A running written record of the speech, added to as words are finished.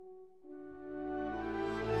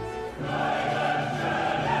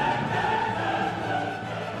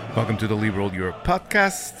Welcome to the Liberal Europe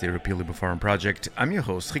podcast, the European Liberal Forum Project. I'm your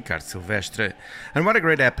host, Ricardo Silvestre, and what a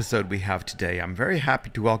great episode we have today. I'm very happy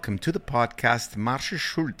to welcome to the podcast Marcia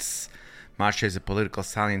Schulz. Marcia is a political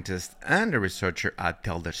scientist and a researcher at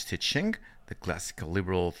Telderstichting, the classical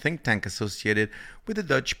liberal think tank associated with the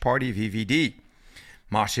Dutch party VVD.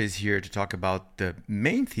 Marcia is here to talk about the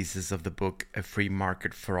main thesis of the book, A Free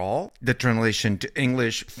Market for All, the translation to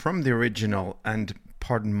English from the original, and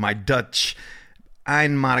pardon my Dutch,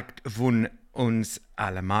 Ein Markt von uns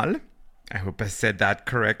allemal. I hope I said that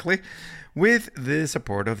correctly, with the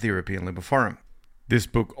support of the European Liberal Forum. This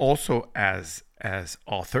book also has as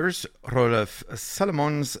authors Rolf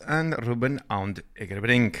Salomons and Ruben Aund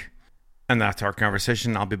Egerbrink. And after our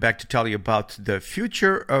conversation, I'll be back to tell you about the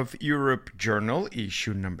Future of Europe Journal,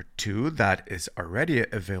 issue number 2, that is already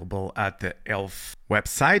available at the ELF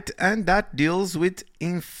website, and that deals with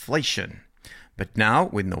inflation. But now,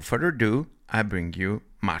 with no further ado, I bring you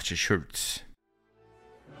Marcia Schulz.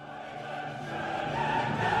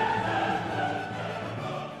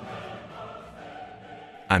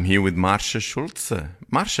 I'm here with Marcia Schulz.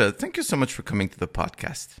 Marcia, thank you so much for coming to the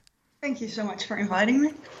podcast. Thank you so much for inviting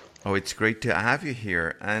me. Oh, it's great to have you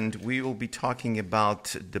here. And we will be talking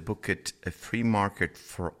about the book, A Free Market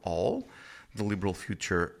for All, The Liberal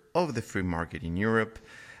Future of the Free Market in Europe,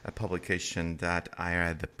 a publication that I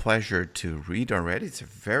had the pleasure to read already. It's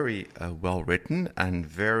very well written and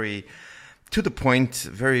very to the point,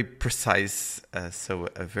 very precise. So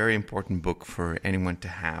a very important book for anyone to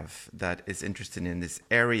have that is interested in this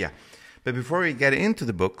area. But before we get into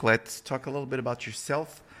the book, let's talk a little bit about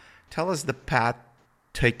yourself. Tell us the path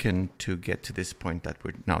taken to get to this point that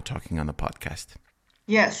we're now talking on the podcast.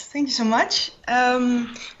 Yes, thank you so much.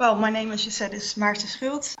 Well, my name, as you said, is Marcia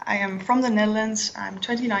Schulz. I am from the Netherlands. I'm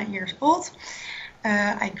 29 years old.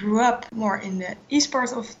 I grew up more in the east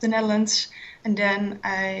part of the Netherlands, and then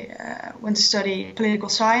I went to study political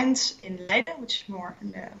science in Leiden, which is more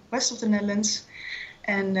in the west of the Netherlands.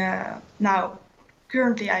 And now,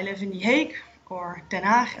 currently, I live in The Hague, or Den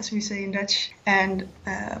Haag, as we say in Dutch. And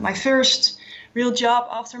my first real job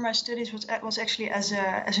after my studies was actually as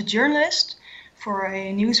a journalist for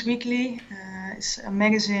a news weekly. It's a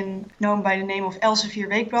magazine known by the name of Elsevier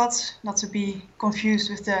Weekblad, not to be confused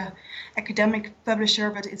with the academic publisher,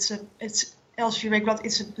 but it's Elsevier Weekblad.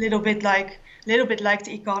 It's a little bit like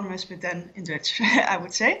The Economist, but then in Dutch, I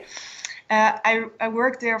would say. I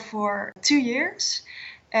worked there for 2 years,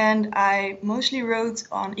 and I mostly wrote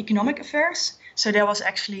on economic affairs. So that was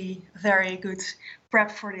actually very good prep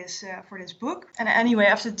for this book. And anyway,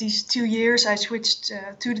 after these 2 years, I switched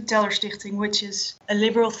to the Telderstichting, which is a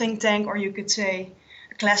liberal think tank, or you could say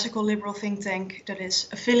a classical liberal think tank that is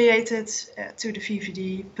affiliated to the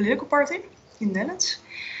VVD political party in the Netherlands.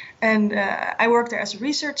 And I worked there as a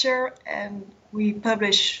researcher, and we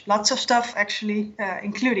publish lots of stuff, actually,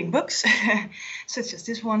 including books, such as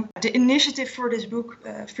this one. The initiative for this book,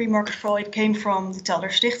 Free Market for All, it came from the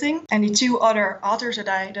Telderstichting. And the two other authors that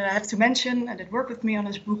I have to mention and that work with me on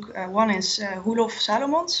this book, one is Rolf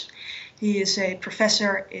Salomons. He is a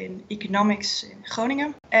professor in economics in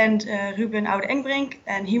Groningen. And Ruben Aund Egerbrink,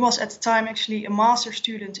 and he was at the time actually a master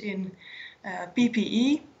student in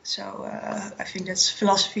PPE. So I think that's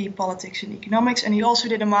philosophy, politics, and economics. And he also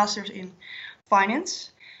did a master's in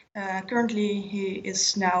finance. Currently, he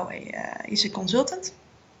is now he's a consultant.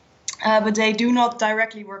 But they do not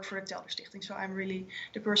directly work for the Telderstichting. So I'm really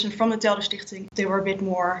the person from the Telderstichting. They were a bit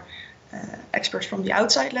more experts from the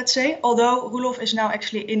outside, let's say. Although Roelof is now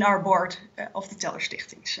actually in our board of the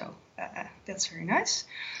Telderstichting. So that's very nice.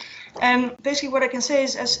 And basically what I can say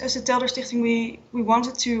is, as the Telderstichting, we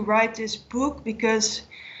wanted to write this book because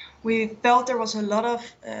we felt there was a lot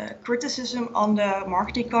of criticism on the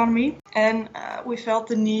market economy, and we felt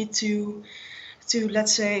the need to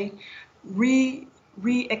let's say,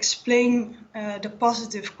 re-explain the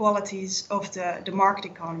positive qualities of the market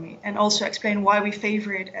economy, and also explain why we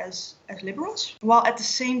favor it as liberals, while at the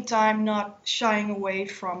same time not shying away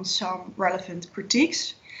from some relevant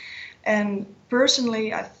critiques. And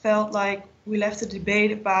personally, I felt like we left the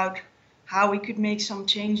debate about how we could make some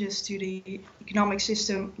changes to the economic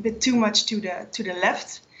system a bit too much to the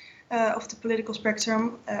left of the political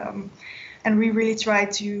spectrum. And we really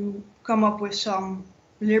tried to come up with some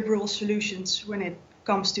liberal solutions when it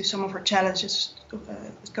comes to some of our challenges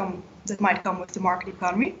that might come with the market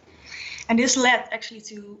economy. And this led actually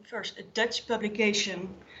to first a Dutch publication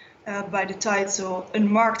by the title Een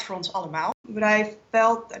Markt voor ons allemaal. But I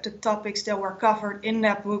felt that the topics that were covered in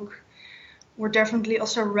that book were definitely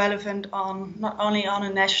also relevant on not only on a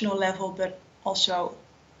national level, but also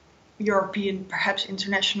European, perhaps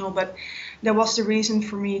international, but that was the reason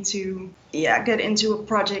for me to get into a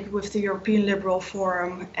project with the European Liberal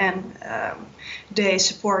Forum, and they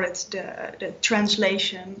supported the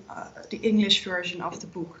translation, the English version of the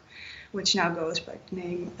book, which now goes by the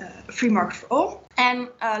name Free Market for All. And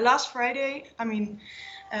last Friday,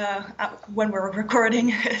 when we're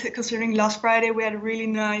recording, considering last Friday, we had a really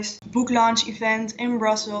nice book launch event in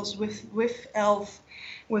Brussels with ELF,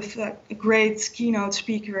 with a great keynote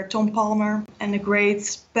speaker, Tom Palmer, and a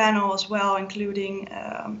great panel as well, including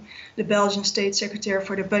the Belgian State Secretary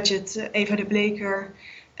for the Budget, Eva de Bleker,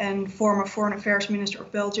 and former Foreign Affairs Minister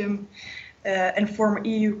of Belgium, and former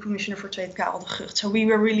EU Commissioner for Trade, Karel de Gucht. So we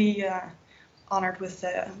were really honored with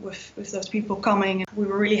those people coming. We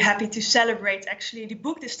were really happy to celebrate actually the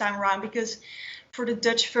book this time around, because for the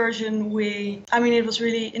Dutch version, it was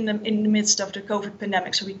really in the midst of the COVID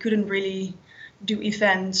pandemic, so we couldn't really do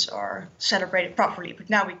events or celebrate it properly, but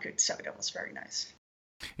now we could, so that was very nice.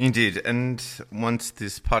 Indeed, and once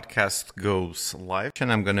this podcast goes live,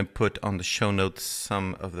 and I'm going to put on the show notes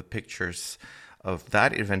some of the pictures of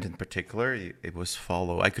that event in particular. I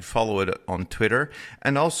could follow it on Twitter,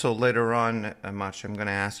 and also later on, Maartje, I'm going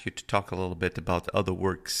to ask you to talk a little bit about other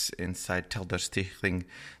works inside Telder Stichting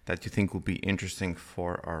that you think will be interesting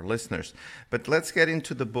for our listeners. But let's get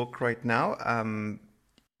into the book right now.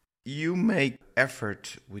 You make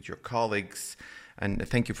effort with your colleagues, and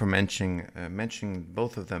thank you for mentioning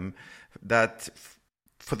both of them, that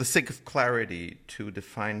for the sake of clarity, to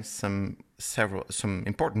define some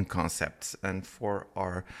important concepts, and for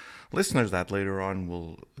our listeners that later on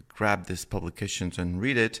will grab these publications and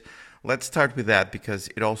read it. Let's start with that, because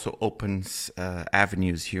it also opens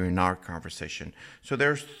avenues here in our conversation. So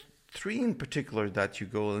there's three in particular that you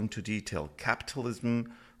go into detail: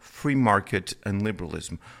 capitalism, free market, and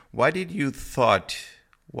liberalism. Why did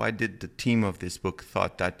the team of this book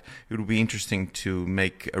thought that it would be interesting to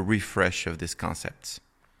make a refresh of these concepts?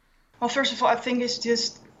 Well, first of all, I think it's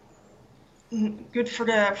just good for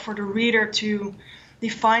the reader to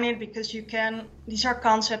define it, because these are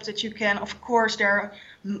concepts that you can, of course, there are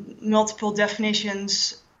multiple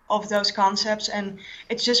definitions of those concepts, and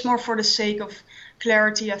it's just more for the sake of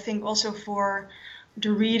clarity. I think also for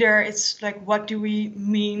the reader, it's like, what do we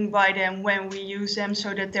mean by them when we use them,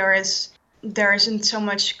 so that there isn't so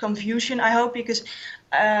much confusion, I hope, because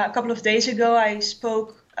a couple of days ago I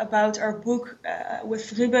spoke about our book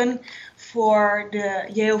with Ruben for the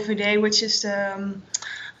JOVD, which is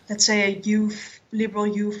let's say a liberal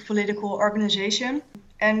youth political organization,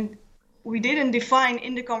 and we didn't define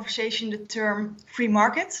in the conversation the term free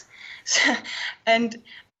market. And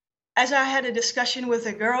as I had a discussion with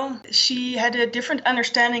a girl, she had a different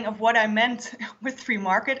understanding of what I meant with free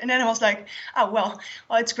market. And then I was like, well,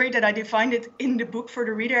 it's great that I defined it in the book for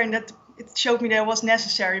the reader, and that it showed me that it was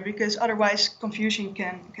necessary, because otherwise confusion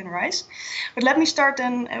can arise. But let me start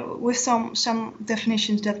then with some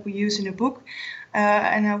definitions that we use in the book.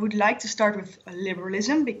 And I would like to start with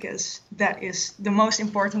liberalism, because that is the most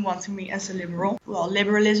important one to me as a liberal. Well,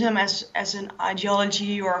 liberalism as an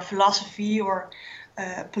ideology or a philosophy or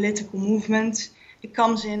political movement, it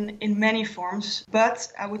comes in many forms,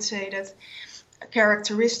 but I would say that a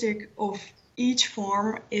characteristic of each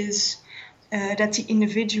form is that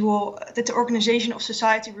the organization of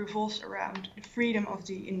society revolves around the freedom of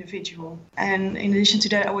the individual. And in addition to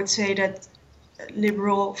that, I would say that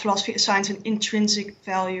liberal philosophy assigns an intrinsic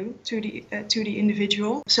value to the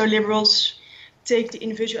individual. So liberals take the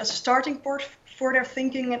individual as a starting point for their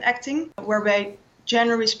thinking and acting, whereby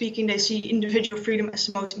generally speaking, they see individual freedom as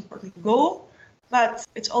the most important goal. But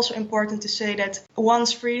it's also important to say that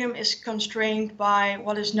one's freedom is constrained by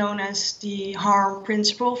what is known as the harm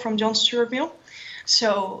principle from John Stuart Mill.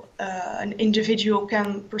 So an individual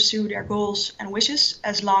can pursue their goals and wishes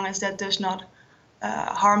as long as that does not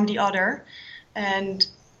harm the other. And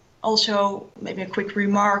also, maybe a quick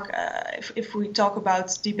remark, if we talk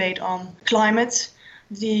about debate on climate,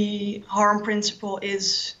 the harm principle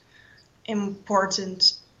is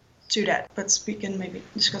important to that, but we can maybe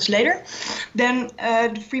discuss later. Then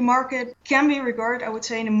the free market can be regarded, I would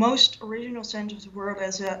say, in the most original sense of the word,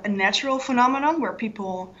 as a natural phenomenon where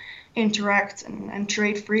people interact and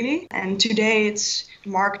trade freely. And today the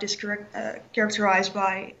market is characterized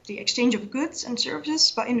by the exchange of goods and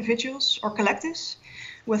services by individuals or collectives,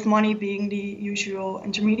 with money being the usual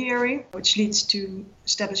intermediary, which leads to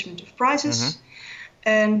establishment of prices. Mm-hmm.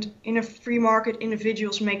 And in a free market,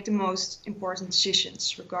 individuals make the most important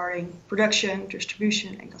decisions regarding production,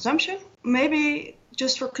 distribution, and consumption. Maybe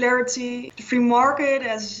just for clarity, the free market,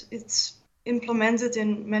 as it's implemented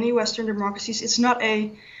in many Western democracies, it's not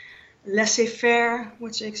a laissez-faire,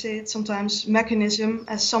 which I say sometimes mechanism,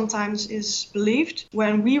 as sometimes is believed.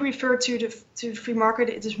 When we refer to the free market,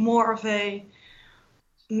 it is more of a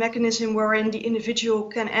mechanism wherein the individual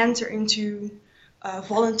can enter into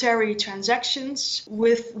voluntary transactions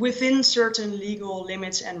within certain legal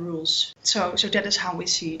limits and rules. So that is how we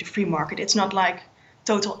see the free market. It's not like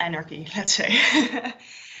total anarchy, let's say.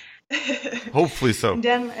 Hopefully so. And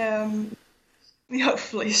then,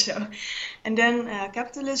 hopefully so. And then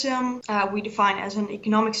capitalism we define as an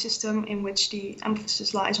economic system in which the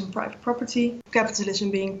emphasis lies on private property.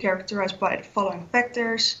 Capitalism being characterized by the following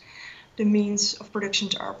factors. The means of production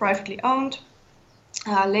are privately owned.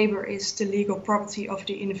 Labor is the legal property of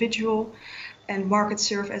the individual, and markets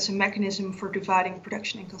serve as a mechanism for dividing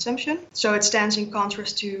production and consumption. So it stands in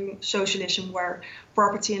contrast to socialism, where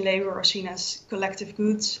property and labor are seen as collective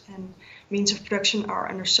goods and means of production are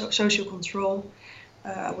under social control,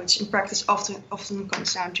 which in practice often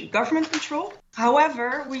comes down to government control.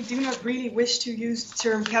 However, we do not really wish to use the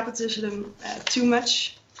term capitalism too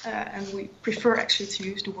much, and we prefer actually to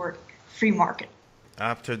use the word free market.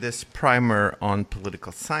 After this primer on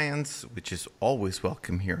political science, which is always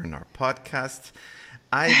welcome here in our podcast,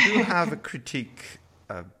 I do have a critique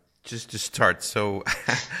just to start. So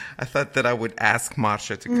I thought that I would ask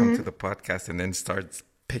Marcia to come to the podcast and then start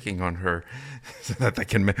picking on her so that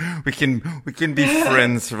we can be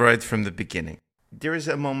friends right from the beginning. There is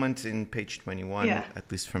a moment in page 21,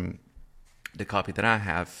 at least from the copy that I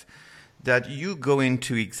have, that you go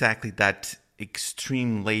into exactly that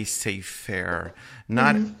extreme laissez-faire,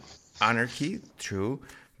 not anarchy, true,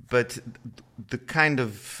 but the kind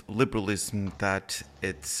of liberalism that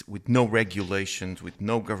it's with no regulations, with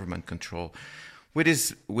no government control, which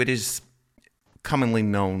is commonly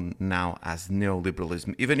known now as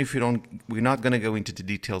neoliberalism. Even if we're not going to go into the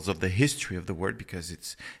details of the history of the word because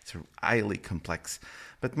it's highly complex.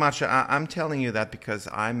 But Marcia, I'm telling you that because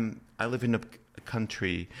I live in a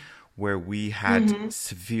country where we had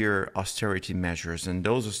severe austerity measures, and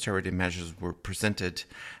those austerity measures were presented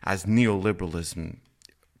as neoliberalism,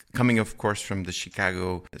 coming, of course, from the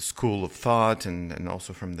Chicago School of Thought and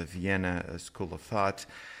also from the Vienna School of Thought.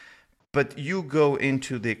 But you go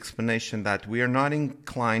into the explanation that we are not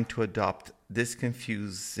inclined to adopt this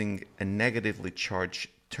confusing and negatively charged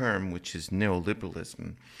term, which is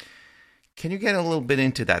neoliberalism. Can you get a little bit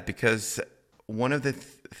into that? Because one of the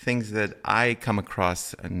things that I come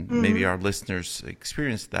across, and maybe our listeners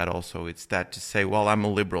experience that also, it's that to say, well, I'm a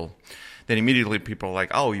liberal. Then immediately people are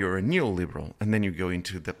like, oh, you're a neoliberal. And then you go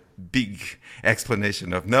into the big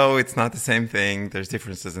explanation of, no, it's not the same thing. There's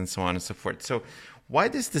differences and so on and so forth. So why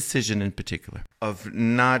this decision in particular of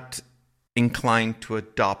not inclined to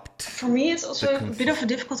adopt? For me, it's also a bit of a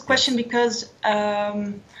difficult question because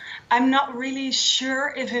I'm not really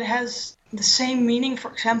sure if it has the same meaning, for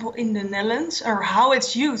example, in the Netherlands, or how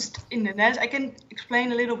it's used in the Netherlands. I can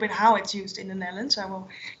explain a little bit how it's used in the Netherlands. I will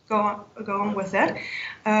go on with that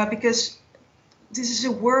because this is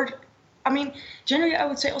a word. I mean, generally, I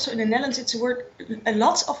would say also in the Netherlands, it's a word.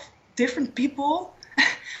 Lots of different people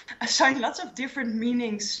assign lots of different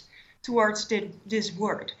meanings towards this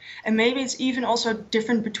word. And maybe it's even also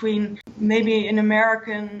different between, maybe an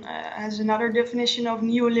American has another definition of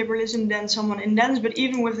neoliberalism than someone in the Netherlands, but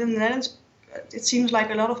even within the Netherlands, it seems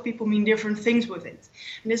like a lot of people mean different things with it.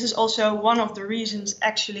 And this is also one of the reasons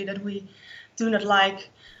actually that we do not like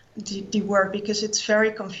the word, because it's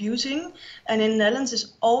very confusing. And in the Netherlands,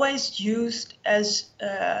 it's always used as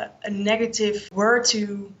a negative word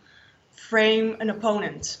to frame an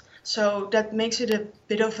opponent. So that makes it a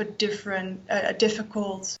bit of a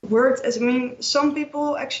difficult word. I mean, some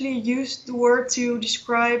people actually use the word to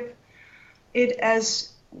describe it as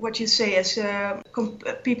what you say, as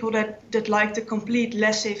people that like the complete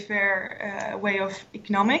laissez-faire way of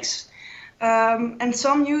economics. And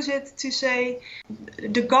some use it to say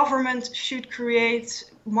the government should create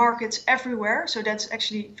markets everywhere. So that's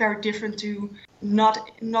actually very different to not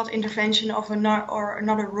intervention of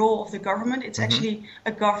another role of the government. It's actually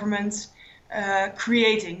a government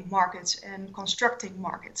creating markets and constructing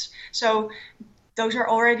markets. So those are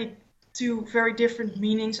already two very different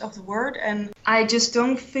meanings of the word, and I just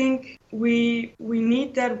don't think we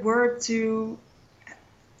need that word to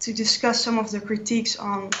discuss some of the critiques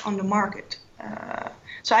on the market.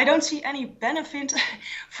 So I don't see any benefit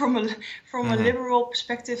from a liberal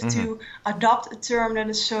perspective to adopt a term that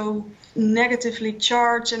is so negatively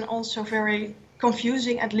charged and also very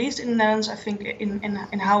confusing, at least in the Netherlands, I think,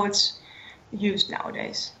 in how it's used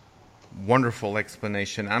nowadays. Wonderful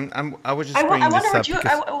explanation. I was just bringing this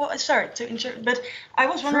up. Sorry to interrupt, but I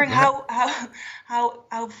was wondering how,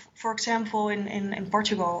 for example, in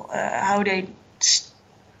Portugal, how they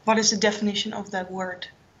what is the definition of that word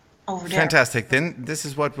over there. Fantastic. Then this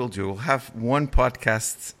is what we'll do. We'll have one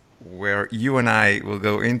podcast where you and I will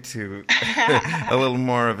go into a little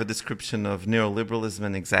more of a description of neoliberalism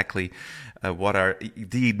and exactly what are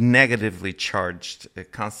the negatively charged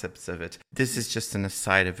concepts of it. This is just an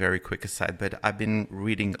aside, a very quick aside, but I've been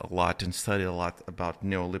reading a lot and studied a lot about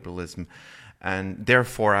neoliberalism. And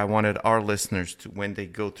therefore, I wanted our listeners to, when they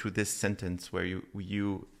go through this sentence where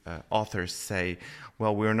you authors say,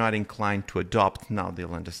 well, we're not inclined to adopt, now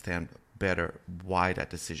they'll understand better why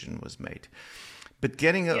that decision was made. But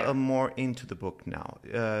getting a more into the book now,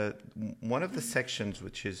 one of the sections,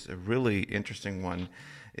 which is a really interesting one,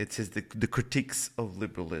 it says the critiques of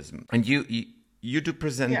liberalism. And you do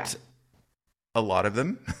present a lot of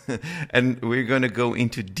them, and we're going to go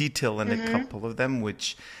into detail in a couple of them,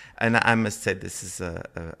 which, and I must say this is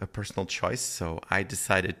a personal choice, so I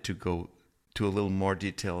decided to go to a little more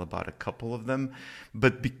detail about a couple of them.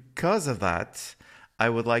 But because of that, I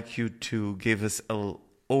would like you to give us an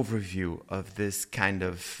overview of this kind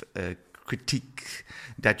of critique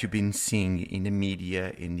that you've been seeing in the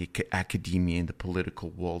media, in the academia, in the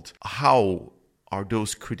political world. How are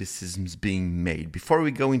those criticisms being made? Before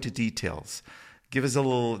we go into details, give us a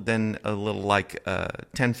little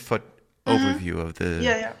 10-foot overview of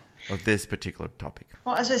the of this particular topic.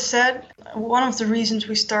 Well, as I said, one of the reasons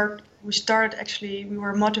we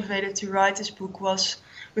were motivated to write this book was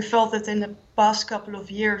we felt that in the past couple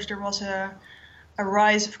of years there was a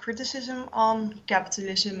rise of criticism on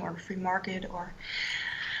capitalism or the free market,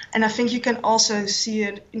 and I think you can also see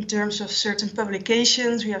it in terms of certain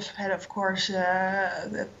publications. We have had, of course,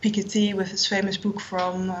 Piketty with his famous book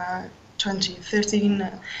from 2013,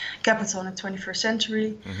 Capital in the 21st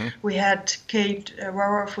Century. Mm-hmm. We had Kate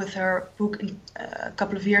Raworth with her book a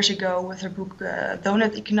couple of years ago with her book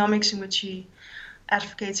Donut Economics, in which she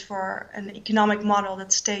advocates for an economic model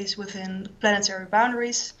that stays within planetary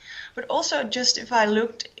boundaries. But also, just if I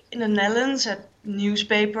looked in the Netherlands at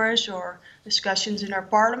newspapers or discussions in our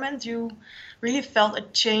parliament, you really felt a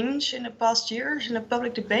change in the past years in the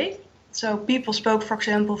public debate. So people spoke, for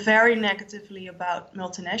example, very negatively about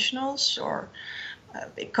multinationals or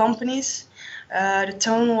big companies. The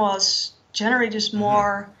tone was generally just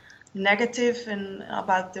more negative and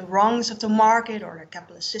about the wrongs of the market or the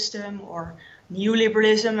capitalist system or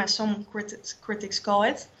neoliberalism, as some critics call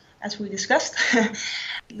it, as we discussed.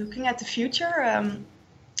 Looking at the future,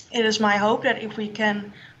 it is my hope that if we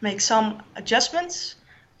can make some adjustments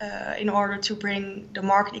in order to bring the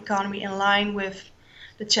market economy in line with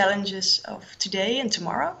the challenges of today and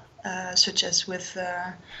tomorrow, such as with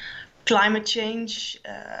climate change,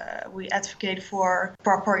 we advocate for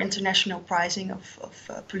proper international pricing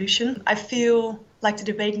of pollution. I feel like the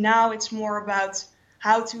debate now, it's more about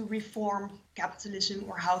how to reform capitalism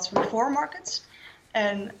or how to reform markets.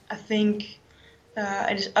 And I think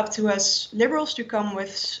it is up to us liberals to come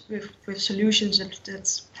with solutions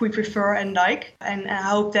that we prefer and like. And I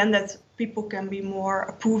hope then that people can be more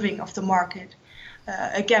approving of the market.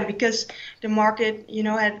 Again, because the market,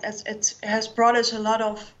 it has brought us a lot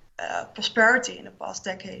of prosperity in the past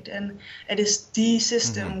decade, and it is the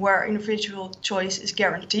system where individual choice is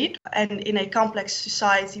guaranteed. And in a complex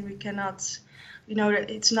society, we cannot,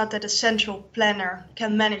 it's not that a central planner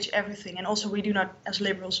can manage everything, and also we do not, as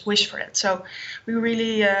liberals, wish for that. So we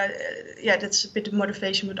really, that's a bit of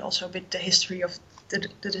motivation, but also a bit the history of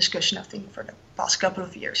the discussion, I think, for the past couple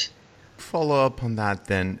of years. Follow up on that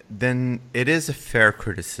then it is a fair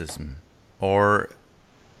criticism, or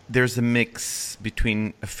there's a mix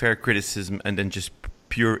between a fair criticism and then just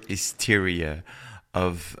pure hysteria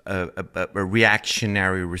of a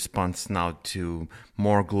reactionary response now to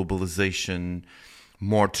more globalization,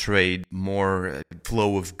 more trade, more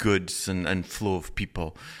flow of goods and flow of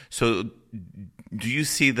people. So do you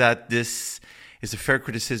see that this is a fair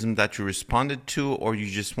criticism that you responded to, or you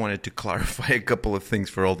just wanted to clarify a couple of things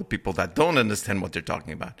for all the people that don't understand what they're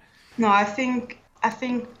talking about? No, I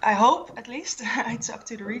hope, at least, it's up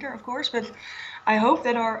to the reader, of course, but I hope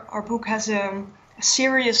that our book has a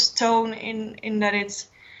serious tone in that it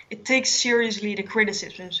takes seriously the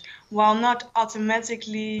criticisms, while not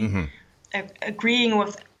automatically agreeing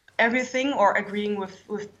with everything or agreeing with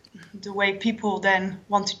the way people then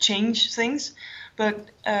want to change things. But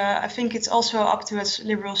I think it's also up to us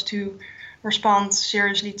liberals to respond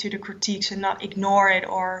seriously to the critiques and not ignore it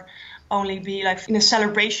or only be like in a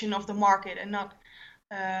celebration of the market and not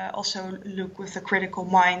also look with a critical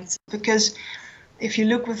mind. Because if you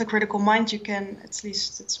look with a critical mind, you can, at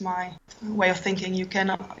least it's my way of thinking, you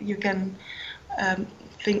can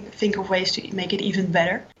think of ways to make it even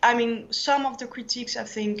better. I mean, some of the critiques, I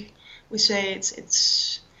think we say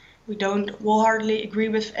it's we don't wholeheartedly agree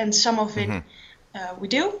with, and some of it we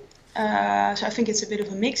do. So I think it's a bit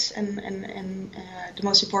of a mix, and the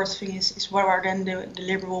most important thing is what are then the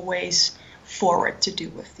liberal ways forward to do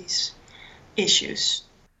with these issues.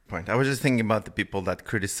 Point. I was just thinking about the people that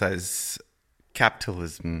criticize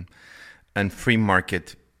capitalism and free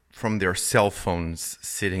market from their cell phones,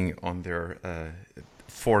 sitting on their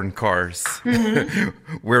foreign cars,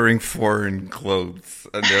 wearing foreign clothes,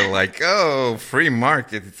 and they're like, "Oh, free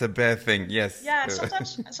market, it's a bad thing." Yes. Yeah,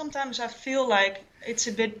 sometimes I feel like it's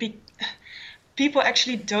a bit. People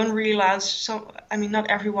actually don't realize.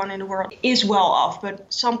 Not everyone in the world is well off,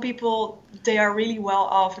 but some people, they are really well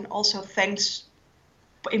off, and also thanks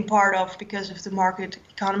in part of because of the market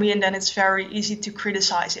economy, and then it's very easy to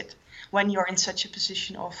criticize it when you're in such a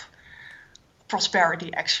position of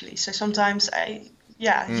prosperity, actually. So sometimes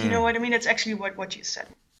you know what I mean? It's actually what you said.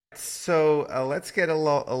 So let's get a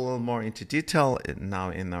little more into detail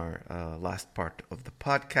now in our last part of the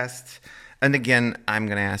podcast. And again, I'm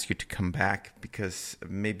going to ask you to come back because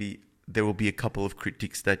maybe there will be a couple of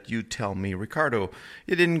critiques that you tell me, Ricardo,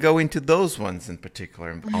 you didn't go into those ones in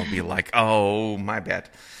particular. I'll be like, oh, my bad.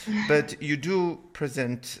 But you do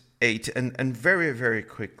present 8, and very, very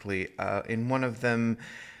quickly, in one of them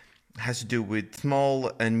has to do with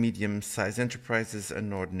small and medium-sized enterprises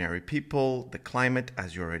and ordinary people, the climate,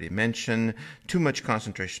 as you already mentioned, too much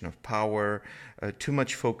concentration of power, too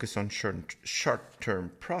much focus on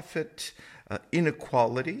short-term profit,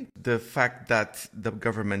 inequality, the fact that the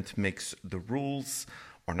government makes the rules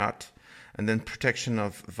or not, and then protection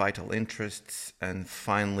of vital interests, and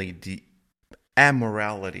finally the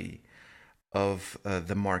amorality of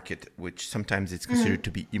the market, which sometimes it's considered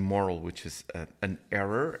to be immoral, which is an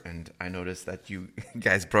error. And I noticed that you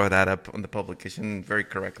guys brought that up on the publication very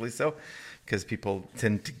correctly, so because people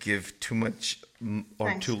tend to give too much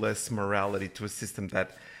or too less morality to a system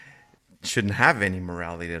that shouldn't have any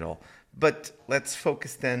morality at all. But let's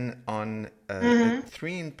focus then on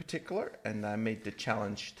 3 in particular, and I made the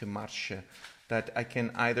challenge to Marcia that I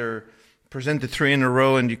can either present the 3 in a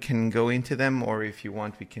row and you can go into them, or if you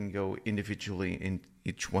want, we can go individually in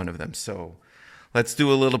each one of them. So let's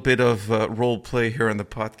do a little bit of role play here on the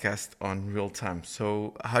podcast on real time.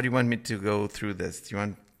 So how do you want me to go through this? Do you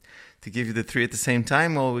want to give you the 3 at the same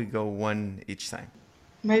time, or we go one each time?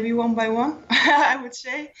 Maybe one by one, I would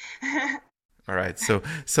say. All right. So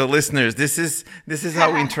listeners, this is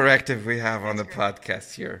how interactive we have on the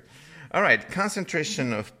podcast here. All right.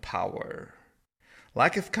 Concentration of power.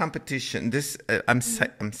 Lack of competition. This I'm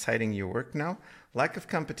citing your work now. Lack of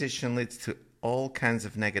competition leads to all kinds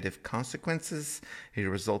of negative consequences. It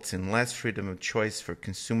results in less freedom of choice for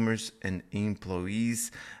consumers and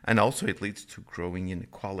employees, and also it leads to growing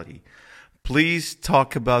inequality. Please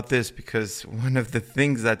talk about this, because one of the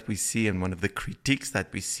things that we see and one of the critiques that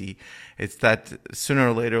we see is that sooner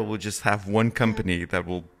or later we'll just have one company that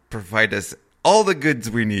will provide us all the goods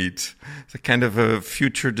we need. It's a kind of a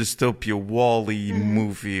future dystopia WALL-E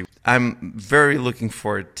movie. I'm very looking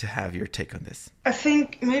forward to have your take on this. I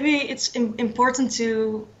think maybe it's important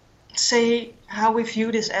to say how we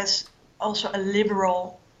view this as also a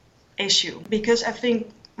liberal issue, because I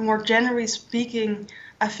think more generally speaking,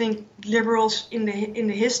 I think liberals in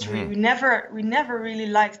the history, we never really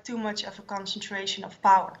liked too much of a concentration of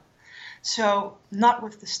power. So not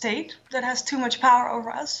with the state that has too much power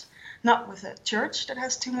over us, not with the church that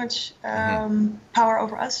has too much power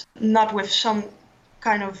over us, not with some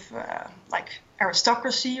kind of like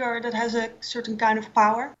aristocracy or that has a certain kind of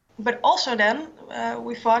power. But also then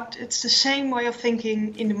we thought it's the same way of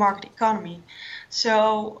thinking in the market economy.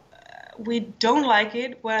 So we don't like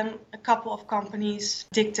it when a couple of companies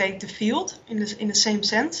dictate the field in the same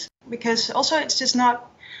sense, because also it's just not.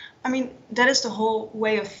 I mean, that is the whole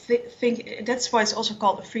way of thinking. That's why it's also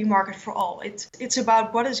called a free market for all. It's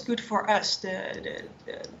about what is good for us,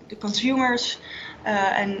 the consumers,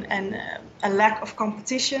 and a lack of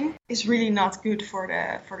competition is really not good for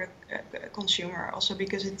the consumer. Also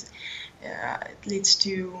because it leads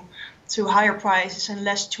to higher prices and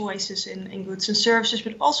less choices in goods and services,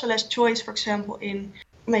 but also less choice, for example, in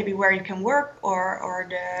maybe where you can work or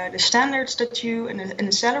the standards that you and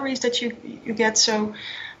the salaries that you get. So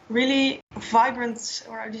really vibrant,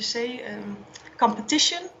 or how do you say,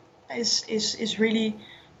 competition is really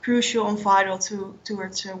crucial and vital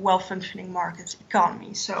towards a well-functioning market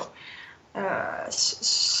economy. So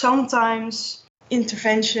sometimes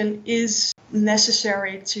intervention is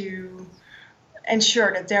necessary to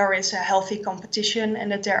ensure that there is a healthy competition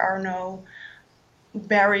and that there are no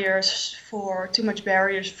too much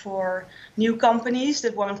barriers for new companies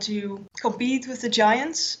that want to compete with the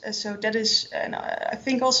giants. So that is, and I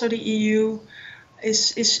think also the EU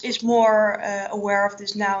is more aware of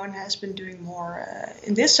this now and has been doing more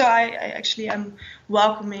in this. So I actually am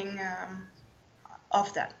welcoming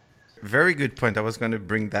of that. Very good point. I was going to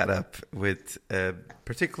bring that up with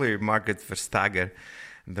particularly Margaret Verstager,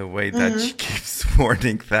 the way that she keeps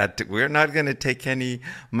warning that we're not going to take any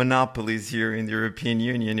monopolies here in the European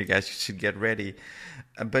Union. You guys should get ready.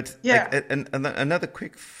 But another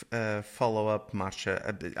quick follow-up,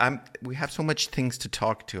 Marcia. We have so much things to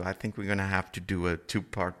talk to. I think we're going to have to do a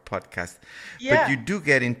 2-part podcast. Yeah. But you do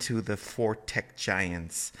get into the 4 tech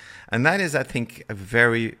giants. And that is, I think, a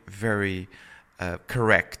very, very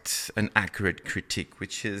correct and accurate critique,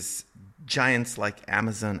 which is giants like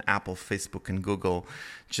Amazon, Apple, Facebook, and Google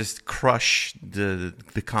just crush the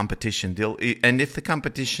competition. And if the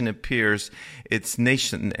competition appears, it's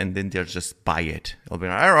nation, and then they'll just buy it. They'll be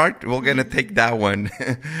like, all right, we're going to take that one.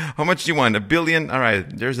 How much do you want? $1 billion? All right,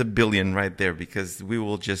 there's $1 billion right there, because we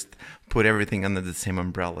will just put everything under the same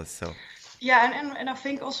umbrella. So. Yeah, and I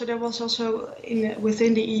think also there was also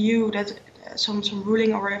within the EU that some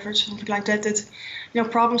ruling or whatever, something like that.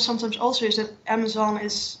 That problem sometimes also is that Amazon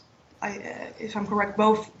is, if I'm correct,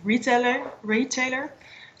 both retailer,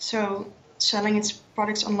 so selling its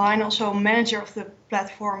products online, also manager of the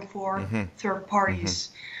platform for third parties,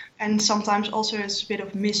 and sometimes also is a bit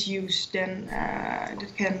of misuse then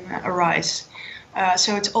that can arise.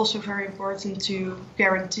 So it's also very important to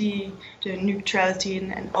guarantee the neutrality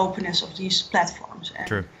and openness of these platforms. And,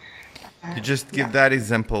 True. You just give that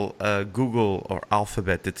example, Google or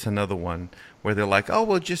Alphabet, it's another one where they're like, oh,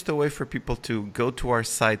 well, just a way for people to go to our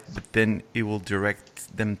site, but then it will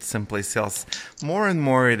direct them someplace else. More and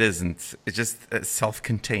more it isn't. It's just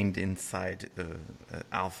self-contained inside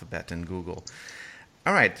Alphabet and Google.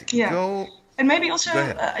 All right, go. And maybe also,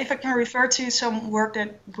 if I can refer to some work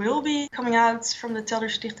that will be coming out from the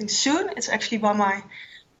Telder Stichting soon, it's actually by my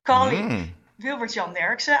colleague, Wilbert-Jan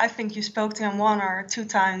Derksen. I think you spoke to him 1 or 2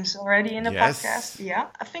 times already in the podcast. Yeah.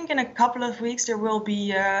 I think in a couple of weeks there will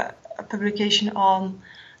be a publication on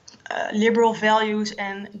liberal values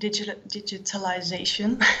and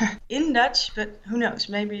digitalization in Dutch, but who knows,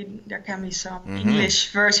 maybe there can be some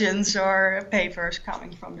English versions or papers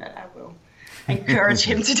coming from that. I will encourage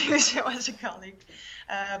him to do so as a colleague.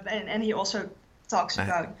 And he also talks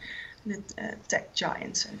about the tech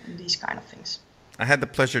giants and these kind of things. I had the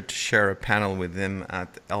pleasure to share a panel with him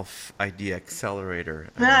at Elf ID Accelerator.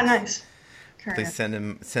 Nice. Please send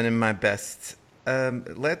him my best.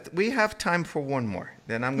 We have time for one more.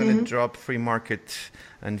 Then I'm going to drop free market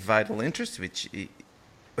and vital interest, which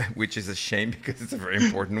is a shame because it's a very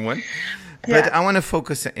important one. But I want to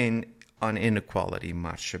focus on inequality,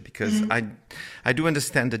 Marcia, because I do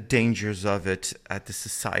understand the dangers of it at the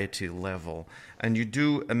society level. And you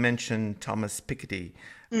do mention Thomas Piketty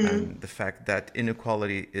and the fact that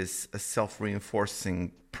inequality is a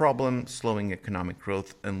self-reinforcing problem, slowing economic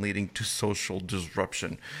growth and leading to social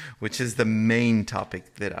disruption, which is the main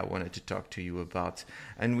topic that I wanted to talk to you about.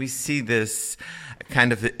 And we see this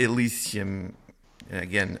kind of Elysium,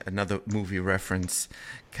 again, another movie reference,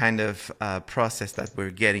 kind of process that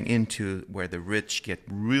we're getting into where the rich get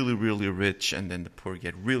really, really rich and then the poor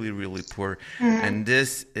get really, really poor. And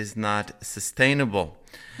this is not sustainable.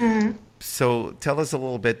 So tell us a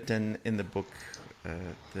little bit then in the book,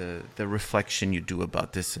 the reflection you do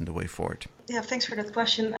about this and the way forward. Yeah, thanks for that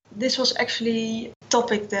question. This was actually a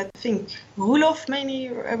topic that I think Roelof mainly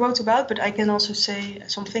wrote about, but I can also say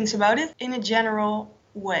some things about it in a general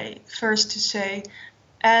way. First to say,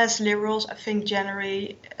 as liberals, I think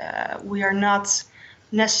generally we are not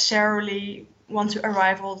necessarily want to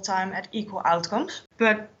arrive all the time at equal outcomes.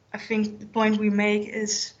 But I think the point we make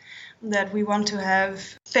is that we want to have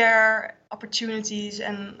fair opportunities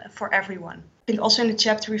and for everyone. I think also in the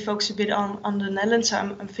chapter we focus a bit on the Netherlands. So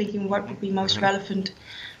I'm thinking what would be most relevant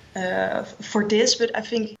for this. But I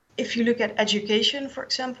think if you look at education, for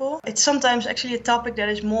example, it's sometimes actually a topic that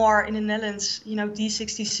is more in the Netherlands.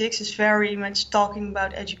 D66 is very much talking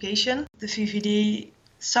about education. The VVD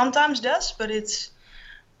sometimes does, but it's,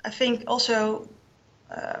 I think, also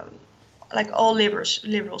like all liberals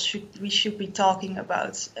should be talking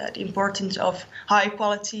about the importance of high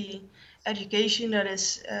quality education that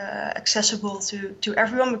is accessible to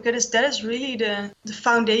everyone, because that is really the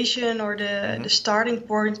foundation or the starting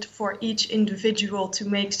point for each individual to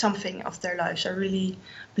make something of their lives. I really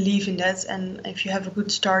believe in that, and if you have a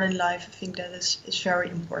good start in life, I think that is very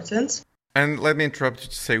important. And let me interrupt you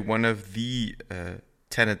to say one of the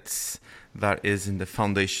tenets that is in the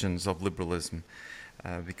foundations of liberalism,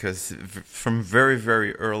 because from very,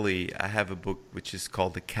 very early, I have a book which is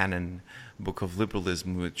called the Canon Book of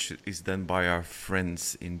Liberalism, which is done by our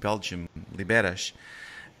friends in Belgium, Liberas.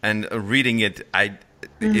 And reading it,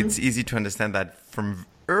 it's easy to understand that from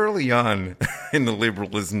early on in the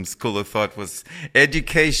liberalism school of thought was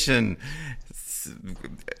education,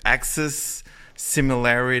 access,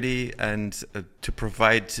 similarity, and to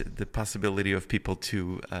provide the possibility of people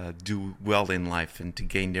to do well in life and to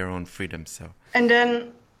gain their own freedom. And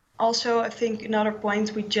then also, I think another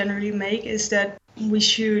point we generally make is that we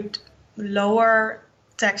should lower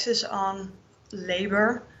taxes on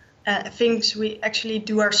labor, things we actually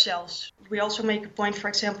do ourselves. We also make a point, for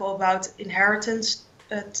example, about inheritance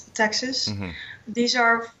taxes. These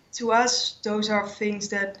are, to us, those are things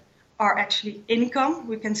that are actually income.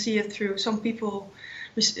 We can see it through some people.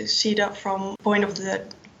 We see that from the point of the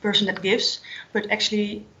person that gives, but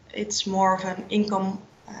actually it's more of an income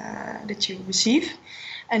that you receive.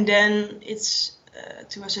 And then it's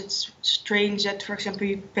to us it's strange that, for example,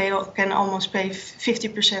 you can almost pay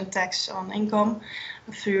 50% tax on income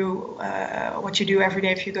through what you do every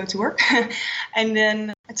day if you go to work, and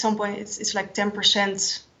then at some point it's like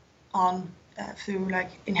 10% on through like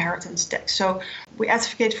inheritance tax. So we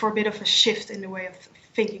advocate for a bit of a shift in the way of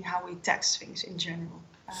thinking how we tax things in general.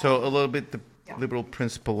 So a little bit the liberal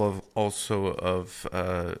principle of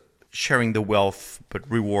sharing the wealth but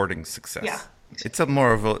rewarding success. Yeah. It's a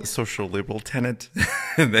more of a social liberal tenet.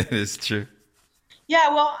 That is true.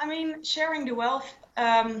 Yeah, well, I mean, sharing the wealth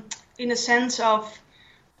in a sense of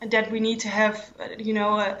that we need to have,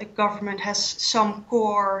 a government has some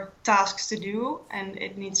core tasks to do, and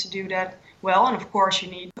it needs to do that well. And of course, you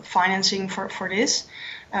need financing for this.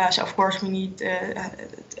 So of course, we need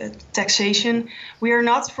taxation. We are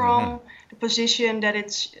not from the position that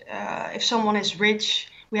it's if someone is rich,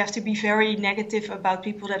 we have to be very negative about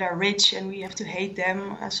people that are rich, and we have to hate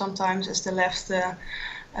them sometimes, as the left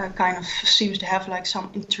kind of seems to have like some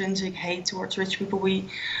intrinsic hate towards rich people. We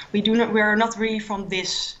are not really from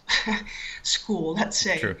this school, let's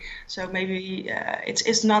say. True. So maybe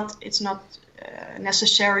it's not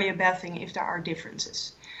necessarily a bad thing if there are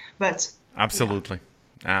differences, but absolutely. Yeah.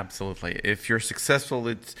 Absolutely. If you're successful,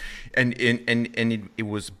 it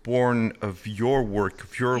was born of your work,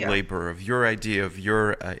 of your labor, of your idea, of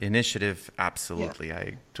your initiative. Absolutely. Yeah.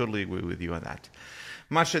 I totally agree with you on that.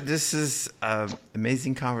 Marcia, this is an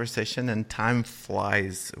amazing conversation, and time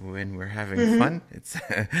flies when we're having fun. It's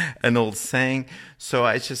an old saying. So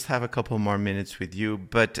I just have a couple more minutes with you,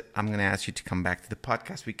 but I'm going to ask you to come back to the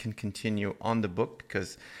podcast. We can continue on the book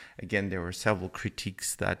because, again, there were several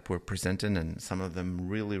critiques that were presented, and some of them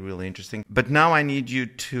really, really interesting. But now I need you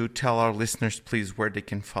to tell our listeners, please, where they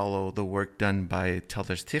can follow the work done by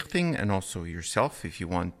Telderstichting, and also yourself, if you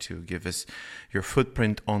want to give us your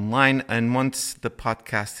footprint online. And once the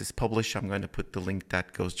podcast is published, I'm going to put the link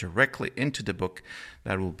that goes directly into the book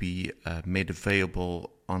that will be made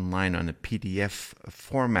available online on a PDF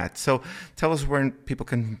format. So tell us where people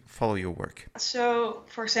can follow your work. So,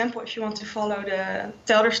 for example, if you want to follow the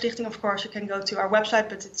Telderstichting, of course, you can go to our website,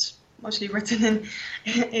 but it's mostly written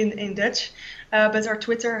in Dutch. But our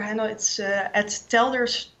Twitter handle, it's at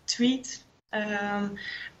Telderstweet.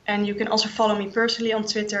 And you can also follow me personally on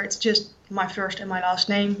Twitter. It's just my first and my last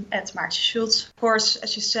name, at Maartje Schultz. Of course,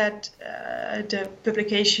 as you said, the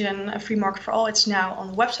publication Free Market for All, it's now on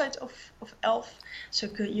the website of ELF. So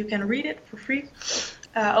you can read it for free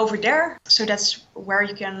over there. So that's where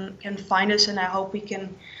you can find us. And I hope we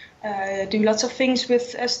can do lots of things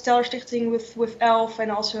with Telderstichting, with ELF,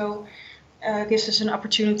 and also gives us an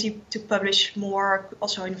opportunity to publish more,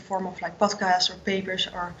 also in the form of like podcasts or papers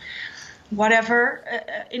or whatever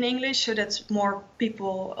in English, so that more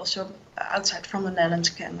people also outside from the Netherlands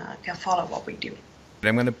can follow what we do.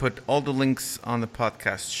 I'm going to put all the links on the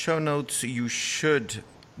podcast show notes. You should,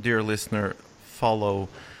 dear listener, follow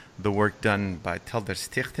the work done by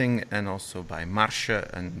Telderstichting and also by Marcia,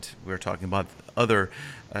 and we're talking about other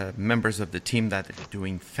members of the team that are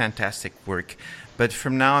doing fantastic work. But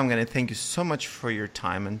from now, I'm going to thank you so much for your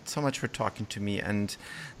time and so much for talking to me, and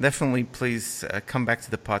definitely please come back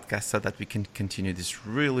to the podcast so that we can continue this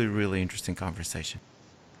really, really interesting conversation.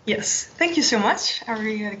 Yes, thank you so much. I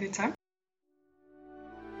really had a good time.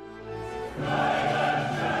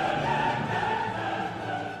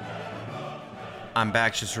 I'm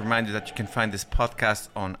back. Just a reminder that you can find this podcast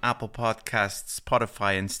on Apple Podcasts,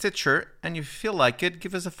 Spotify, and Stitcher. And if you feel like it,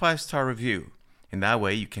 give us a 5-star review. In that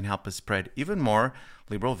way, you can help us spread even more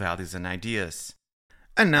liberal values and ideas.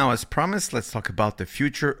 And now, as promised, let's talk about the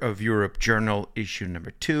Future of Europe Journal, issue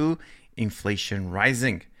number 2, Inflation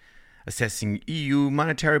Rising, Assessing EU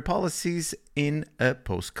Monetary Policies in a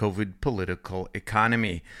Post-COVID Political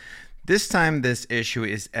Economy. This time, this issue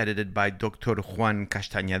is edited by Dr. Juan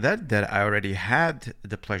Castañeda, that I already had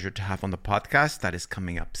the pleasure to have on the podcast. That is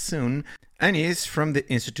coming up soon. and he is from the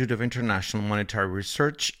Institute of International Monetary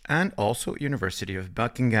Research and also University of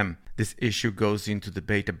Buckingham. This issue goes into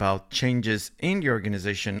debate about changes in the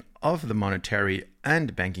organization of the monetary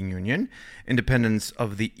and banking union, independence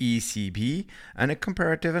of the ECB, and a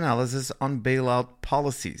comparative analysis on bailout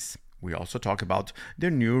policies. We also talk about the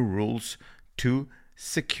new rules to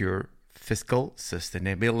secure fiscal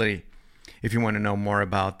sustainability. If you want to know more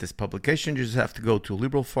about this publication, you just have to go to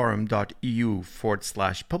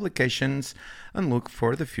liberalforum.eu/publications and look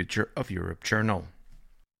for the Future of Europe journal.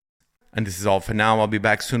 And this is all for now. I'll be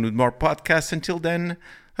back soon with more podcasts. Until then,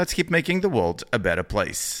 let's keep making the world a better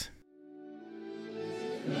place.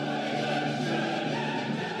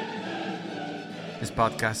 This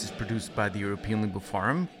podcast is produced by the European Liberal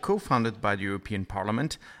Forum, co-founded by the European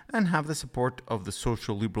Parliament, and have the support of the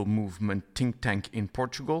Social Liberal Movement think tank in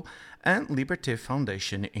Portugal and Liberté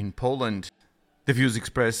Foundation in Poland. The views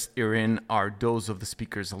expressed herein are those of the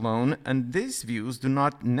speakers alone, and these views do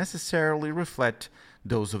not necessarily reflect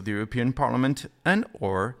those of the European Parliament and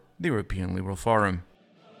or the European Liberal Forum.